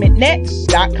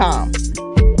egoentertainmentnet.com.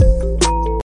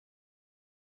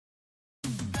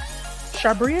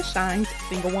 Shabria Shine's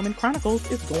Single Woman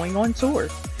Chronicles is going on tour.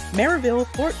 Maryville,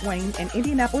 Fort Wayne, and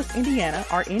Indianapolis, Indiana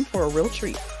are in for a real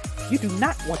treat. You do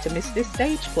not want to miss this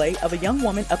stage play of a young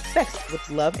woman obsessed with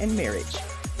love and marriage.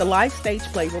 The live stage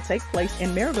play will take place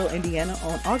in Maryville, Indiana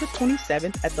on August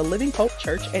 27th at the Living Hope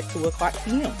Church at 2 o'clock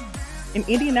p.m. In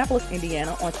Indianapolis,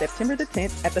 Indiana on September the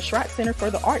 10th at the Schrott Center for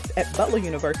the Arts at Butler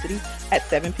University at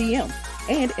 7 p.m.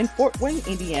 And in Fort Wayne,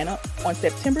 Indiana on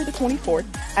September the 24th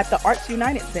at the Arts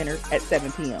United Center at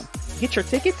 7 p.m. Get your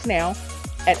tickets now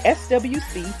at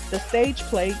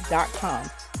swcthestageplay.com.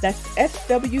 That's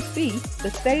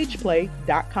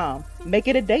swcthestageplay.com. Make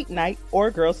it a date night or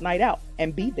a girls' night out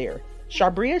and be there.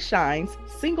 Shabria Shine's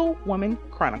Single Woman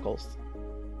Chronicles.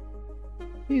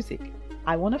 Music,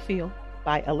 I Wanna Feel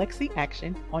by Alexi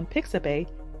Action on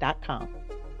Pixabay.com.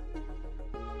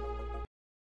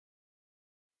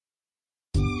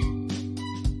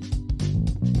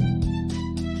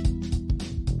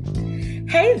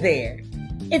 Hey there.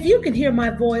 If you can hear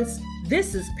my voice,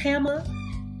 this is Pamela,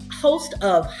 host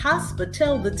of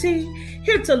Hospitality,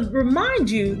 here to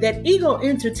remind you that Ego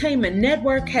Entertainment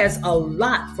Network has a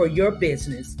lot for your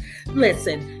business.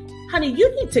 Listen, honey,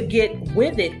 you need to get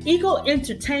with it. Ego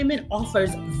Entertainment offers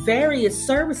various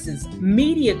services,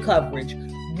 media coverage,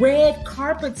 red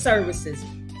carpet services,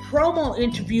 promo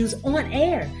interviews on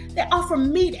air. They offer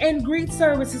meet and greet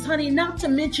services, honey, not to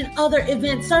mention other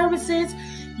event services.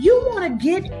 You want to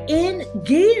get in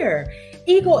gear.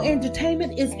 Ego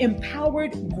Entertainment is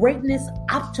empowered greatness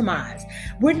optimized.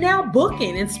 We're now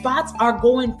booking and spots are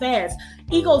going fast.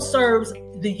 Ego serves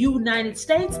the United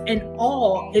States and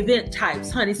all event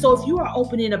types, honey. So if you are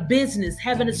opening a business,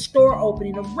 having a store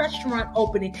opening, a restaurant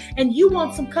opening, and you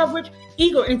want some coverage,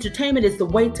 Ego Entertainment is the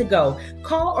way to go.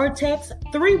 Call or text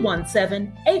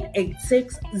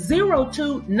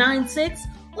 317-886-0296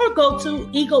 or go to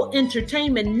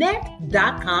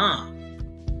egoentertainmentnet.com.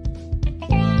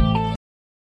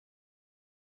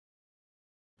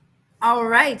 All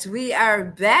right, we are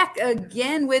back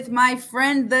again with my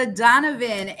friend, the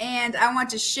Donovan, and I want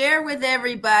to share with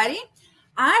everybody,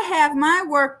 I have my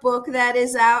workbook that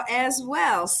is out as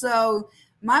well. So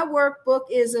my workbook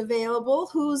is available.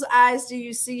 Whose eyes do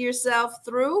you see yourself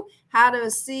through? How to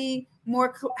see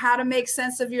more, how to make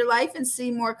sense of your life and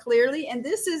see more clearly. And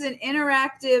this is an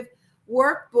interactive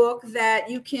workbook that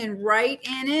you can write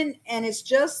in, and it's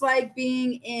just like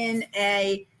being in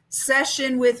a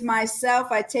session with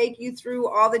myself. I take you through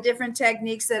all the different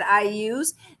techniques that I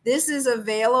use. This is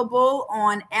available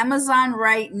on Amazon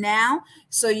right now,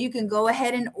 so you can go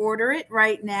ahead and order it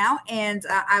right now, and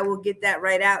I will get that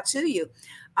right out to you.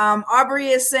 Aubrey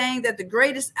is saying that the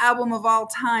greatest album of all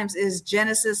times is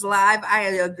Genesis Live. I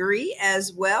agree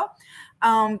as well.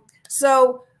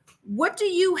 So what do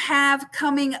you have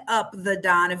coming up, the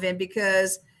Donovan?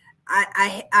 Because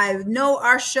I know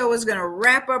our show is going to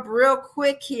wrap up real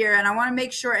quick here, and I want to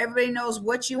make sure everybody knows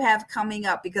what you have coming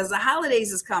up, because the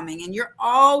holidays is coming and you're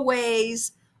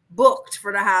always booked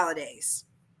for the holidays.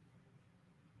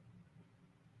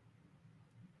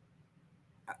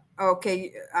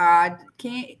 Okay.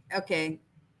 Okay.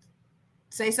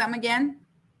 Say something again.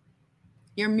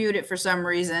 You're muted for some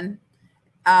reason.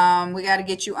 We got to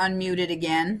get you unmuted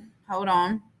again. Hold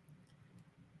on.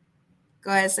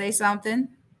 Go ahead, say something.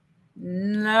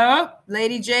 No.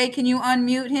 Lady J, can you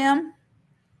unmute him?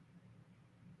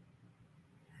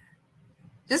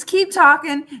 Just keep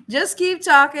talking. Just keep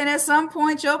talking. At some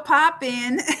point, you'll pop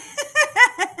in.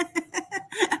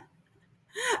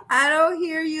 I don't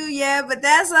hear you yet, but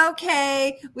that's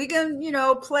okay. We can,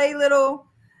 play little.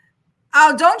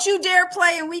 Oh, don't you dare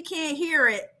play and we can't hear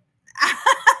it.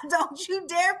 Don't you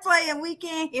dare play and we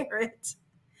can't hear it.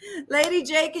 Lady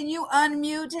J, can you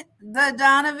unmute the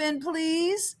Donovan,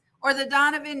 please? Or the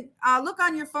Donovan, look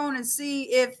on your phone and see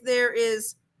if there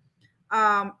is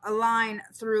a line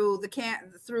through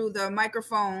the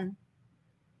microphone.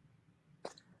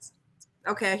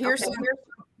 Okay, here's some.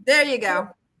 There you go.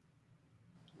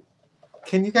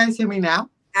 Can you guys hear me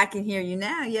now? I can hear you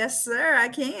now. Yes, sir, I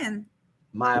can.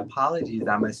 My apologies.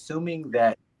 I'm assuming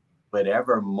that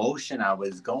whatever motion I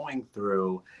was going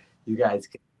through, you guys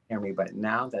can hear me. But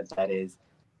now that is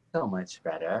so much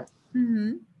better.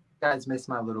 Mm-hmm. You guys missed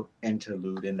my little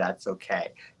interlude, and that's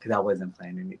okay, because I wasn't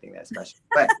playing anything that special.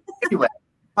 But anyway,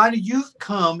 Rhonda, you've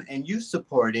come and you've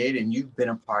supported and you've been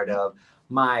a part of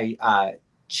my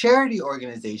charity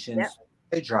organization's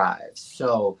drive.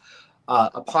 So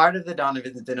a part of the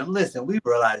Donovan's Denim, listen, we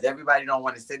realize everybody don't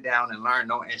want to sit down and learn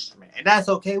no instrument. And that's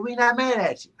okay. We're not mad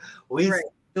at you. We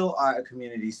still are a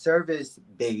community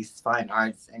service-based fine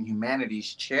arts and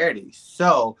humanities charity.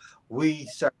 So we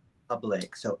serve the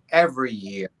public. So every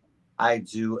year I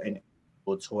do an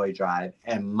toy drive.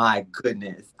 And my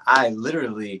goodness, I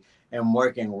literally am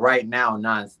working right now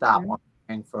nonstop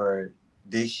on for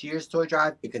this year's toy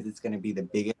drive, because it's going to be the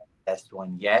biggest, best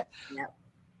one yet. Yep.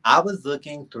 I was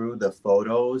looking through the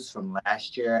photos from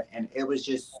last year, and it was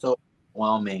just so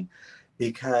overwhelming,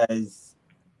 because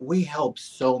we help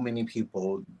so many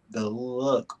people. The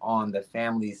look on the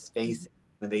family's face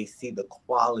when they see the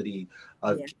quality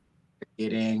of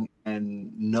getting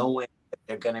and knowing that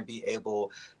they're going to be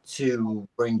able to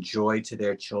bring joy to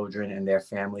their children and their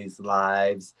families'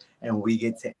 lives, and we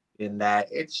get to in that.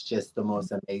 It's just the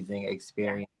most amazing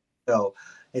experience. So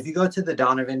if you go to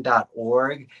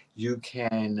thedonovan.org, you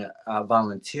can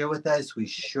volunteer with us. We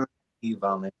sure need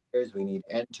volunteers. We need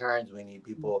interns. We need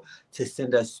people to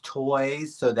send us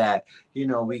toys so that, we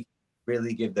can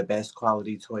really give the best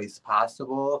quality toys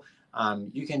possible.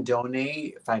 You can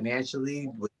donate financially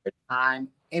with your time.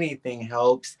 Anything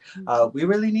helps. We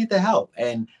really need the help.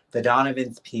 And the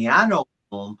Donovan's Piano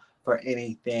Room for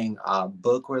anything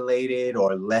book related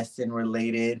or lesson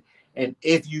related. And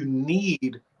if you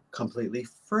need completely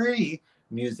free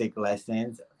music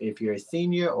lessons, if you're a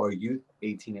senior or youth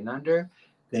 18 and under,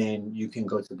 then you can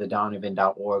go to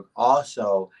thedonovan.org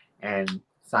also and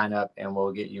sign up, and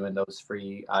we'll get you in those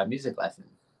free music lessons.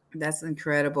 That's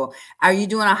incredible. Are you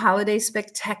doing a holiday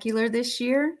spectacular this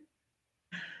year?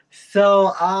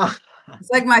 So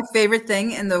it's like my favorite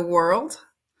thing in the world.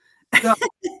 So,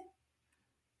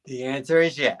 the answer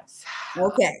is yes.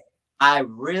 Okay. I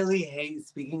really hate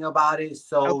speaking about it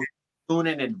so soon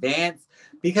in advance,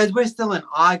 because we're still in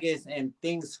August and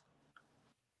things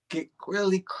get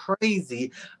really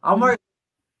crazy. I'm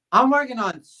working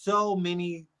on so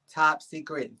many top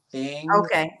secret things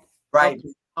right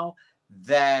now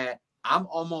that I'm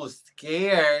almost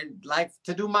scared, like,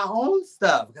 to do my own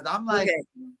stuff, because I'm like,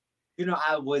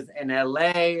 I was in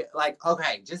LA,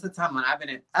 just the timeline. I've been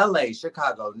in LA,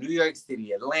 Chicago, New York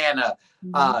City, Atlanta,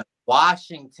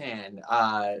 Washington,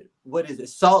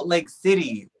 Salt Lake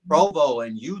City, Provo,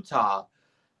 and Utah.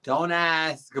 Don't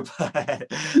ask, but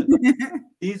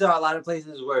these are a lot of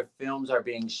places where films are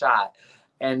being shot.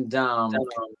 And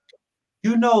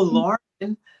You know,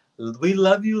 Lauren, we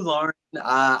love you, Lauren.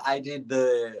 I did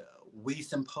the We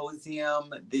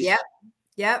Symposium this. Yep.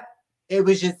 Yep.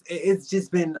 It's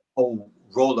just been a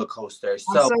roller coaster. I'm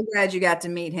So so glad you got to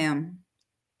meet him.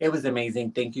 it was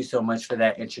amazing. Thank you so much for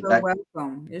that You're introduction. so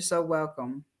welcome. You're so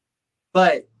welcome.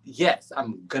 But yes,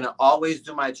 I'm gonna always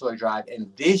do my toy drive,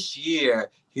 and this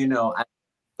year, you know, I'm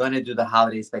gonna do the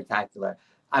holiday spectacular.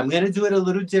 I'm gonna do it a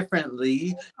little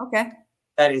differently. Okay.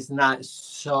 That is not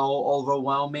so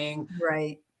overwhelming.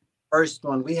 Right. First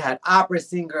one, we had opera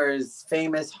singers,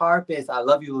 famous harpists. I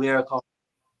love you, lyrical.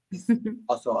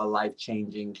 Also a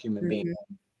life-changing human being.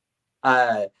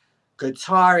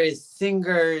 Guitarists,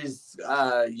 singers,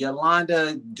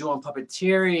 Yolanda doing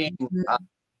puppeteering,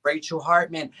 Rachel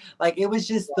Hartman. Like, it was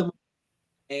just the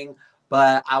thing,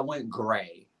 but I went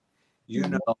gray, you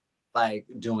know, like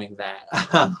doing that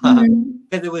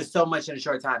because it was so much in a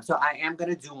short time. So I am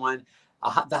going to do one.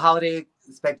 The Holiday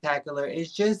Spectacular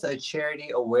is just a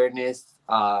charity awareness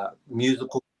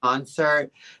musical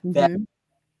concert that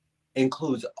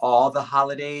includes all the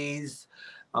holidays.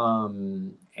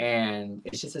 And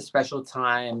it's just a special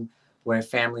time where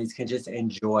families can just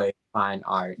enjoy fine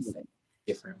arts in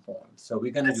different forms. So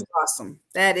we're gonna do awesome.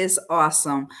 That is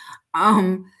awesome.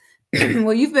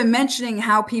 Well, you've been mentioning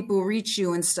how people reach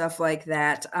you and stuff like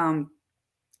that.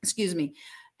 Excuse me.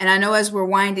 And I know as we're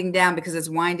winding down, because it's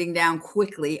winding down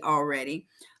quickly already,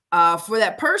 for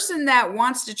that person that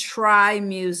wants to try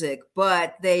music,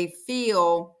 but they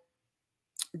feel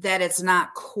that it's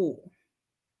not cool,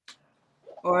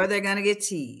 or they're going to get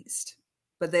teased,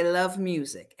 but they love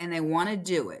music and they want to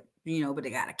do it, you know, but they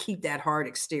got to keep that hard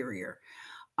exterior.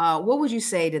 What would you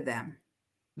say to them?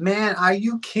 Man, are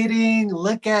you kidding?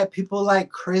 Look at people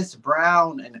like Chris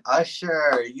Brown and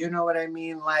Usher. You know what I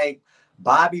mean? Like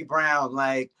Bobby Brown,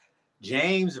 like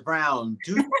James Brown.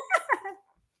 Do you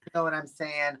know what I'm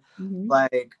saying?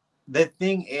 Like, the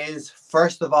thing is,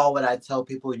 first of all, what I tell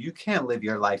people, you can't live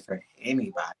your life for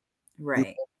anybody.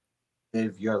 Right. You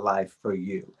live your life for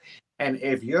you. And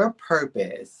if your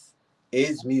purpose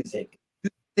is music, you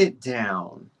sit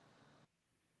down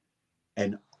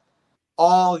and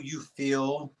all you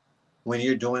feel when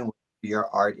you're doing what your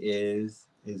art is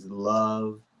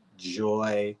love,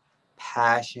 joy,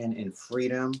 passion, and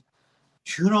freedom.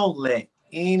 You don't let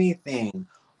anything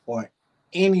or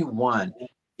anyone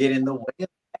get in the way of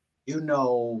that. You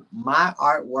know, my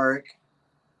artwork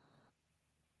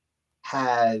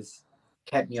has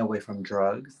kept me away from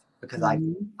drugs because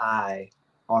I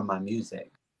on my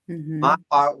music. My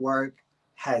artwork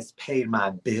has paid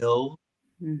my bills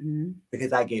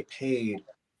because I get paid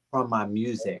from my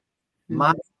music.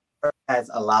 My work has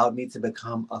allowed me to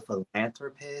become a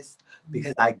philanthropist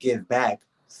because I give back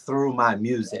through my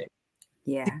music.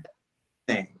 Yeah.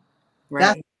 Thing. Right.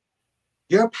 That's,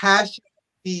 your passion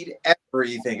feed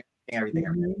everything,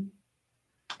 everything,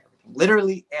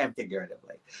 literally and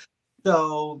figuratively.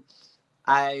 So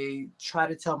I try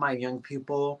to tell my young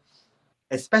people,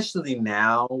 especially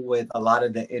now with a lot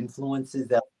of the influences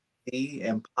that we see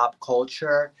in pop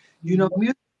culture, you know,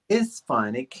 music is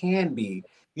fun. It can be,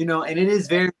 you know, and it is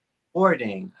very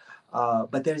rewarding.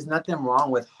 But there's nothing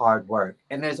wrong with hard work.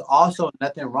 And there's also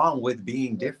nothing wrong with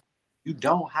being different. You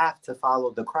don't have to follow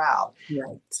the crowd.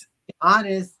 Right. To be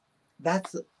honest,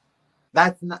 that's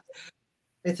not,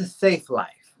 it's a safe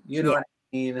life. You know what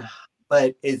I mean?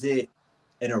 But is it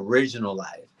an original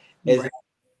life? Is it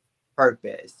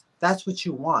purpose? That's what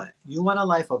you want. You want a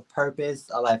life of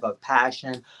purpose, a life of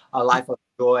passion, a life of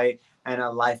joy, and a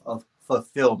life of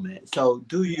fulfillment. So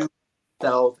do you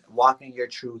self, walk in your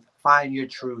truth, find your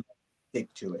truth,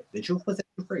 stick to it. The truth will set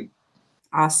you free.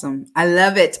 Awesome. I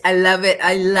love it. I love it.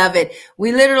 I love it.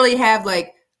 We literally have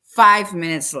like 5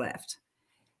 minutes left.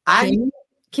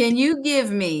 Can you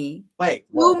give me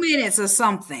 2 minutes or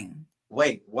something?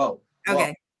 Whoa.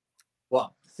 Okay.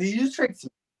 Well, see, you tricked me.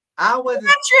 I wasn't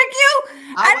trick you.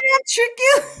 I didn't trick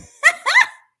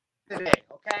you. Today,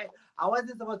 okay? I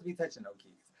wasn't supposed to be touching no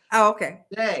keys. Oh, okay.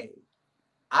 Today,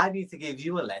 I need to give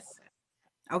you a lesson.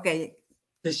 Okay.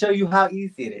 To show you how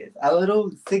easy it is. A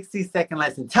little 60-second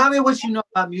lesson. Tell me what you know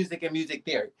about music and music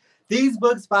theory. These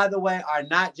books, by the way, are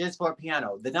not just for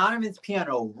piano. The Donovan's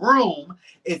Piano Room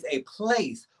is a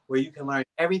place where you can learn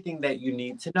everything that you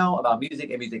need to know about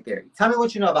music and music theory. Tell me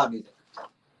what you know about music.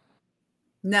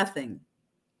 Nothing.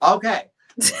 Okay.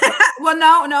 Well,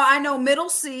 no, I know middle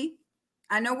C.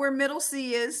 I know where middle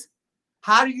C is.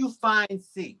 How do you find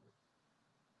C?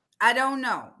 I don't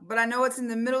know, but I know it's in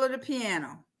the middle of the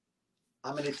piano.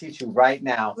 I'm going to teach you right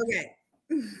now. Okay.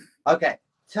 Okay.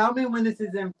 Tell me when this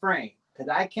is in frame, because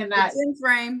I cannot. It's in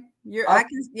frame.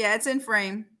 It's in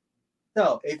frame.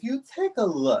 So if you take a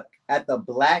look at the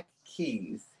black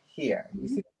keys here. You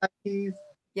see the black keys?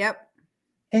 Yep.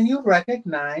 Can you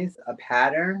recognize a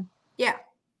pattern? Yeah.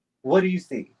 What do you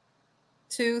see?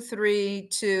 2, 3,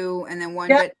 2, and then 1.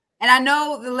 Yeah. But and I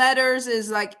know the letters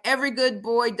is like every good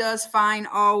boy does fine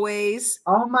always.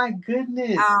 Oh my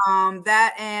goodness.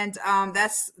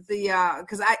 That's the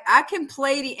because I can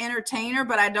play the entertainer,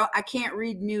 but I can't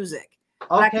read music.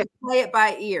 But I can play it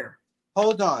by ear.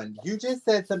 Hold on. You just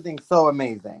said something so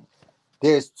amazing.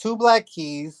 There's 2 black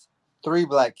keys, 3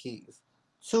 black keys.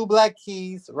 2 black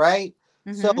keys, right?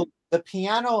 So the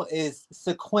piano is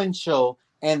sequential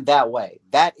in that way.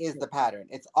 That is the pattern.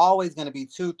 It's always going to be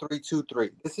 2, 3, 2,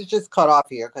 3. This is just cut off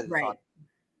here because it's on.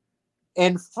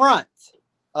 In front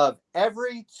of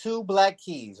every 2 black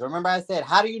keys. Remember I said,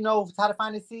 how do you know how to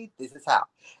find a C? This is how.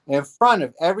 In front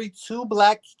of every 2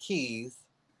 black keys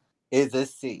is a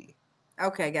C.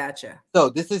 Okay, gotcha. So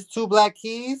this is 2 black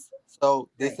keys. So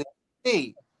this is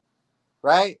C,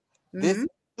 right? This is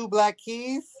 2 black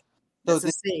keys. So this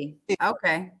is C.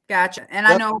 Okay, gotcha. And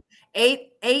I know 8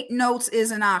 notes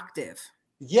is an octave.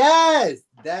 Yes,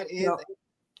 that is. So,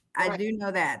 I do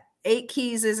know that. 8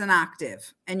 keys is an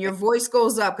octave, and your voice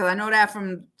goes up because I know that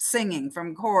from singing,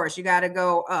 from chorus. You got to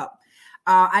go up.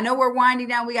 I know we're winding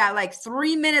down. We got like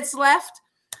 3 minutes left,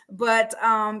 but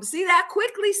see that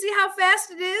quickly. See how fast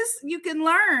it is. You can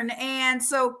learn. And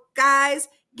so, guys,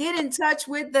 get in touch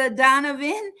with the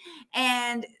Donovan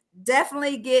and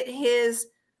definitely get his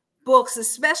books,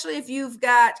 especially if you've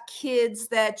got kids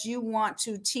that you want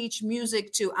to teach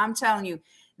music to. I'm telling you,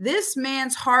 this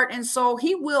man's heart and soul,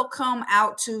 he will come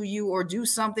out to you or do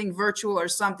something virtual or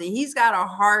something. He's got a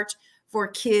heart for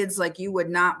kids like you would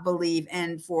not believe,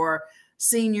 and for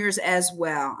seniors as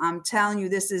well. I'm telling you,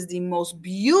 this is the most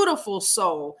beautiful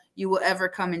soul you will ever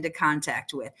come into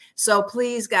contact with. So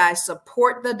please, guys,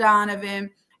 support the Donovan,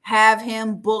 have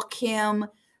him, book him,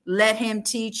 let him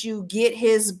teach you, get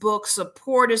his book,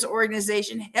 support his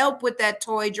organization, help with that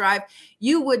toy drive.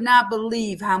 You would not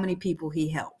believe how many people he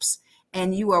helps.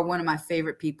 And you are one of my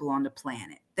favorite people on the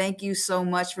planet. Thank you so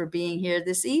much for being here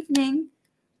this evening.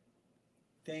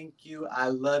 Thank you. I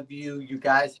love you. You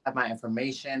guys have my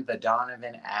information.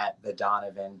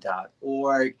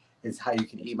 thedonovan@thedonovan.org is how you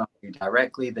can email me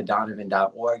directly.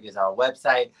 thedonovan.org is our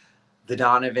website. The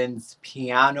Donovan's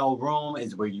Piano Room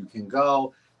is where you can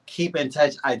go. Keep in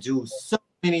touch. I do so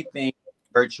many things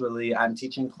virtually. I'm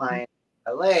teaching clients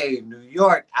in LA, New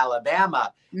York,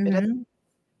 Alabama.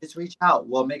 Just reach out.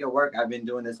 We'll make it work. I've been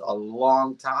doing this a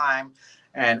long time,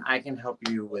 and I can help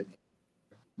you with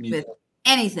music. With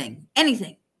anything.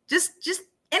 Just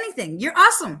anything. You're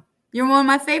awesome. You're one of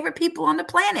my favorite people on the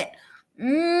planet.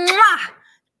 Mwah!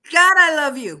 God, I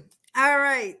love you. All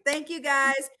right. Thank you,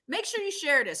 guys. Make sure you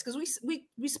share this because we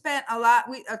spent a lot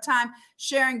of time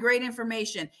sharing great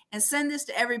information, and send this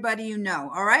to everybody you know.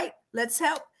 All right. Let's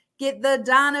help get the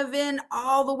Donovan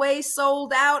all the way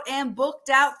sold out and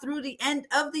booked out through the end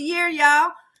of the year,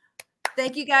 y'all.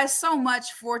 Thank you guys so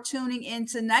much for tuning in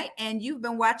tonight. And you've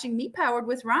been watching Me Powered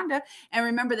with Rhonda. And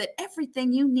remember that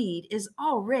everything you need is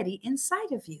already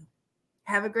inside of you.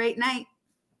 Have a great night.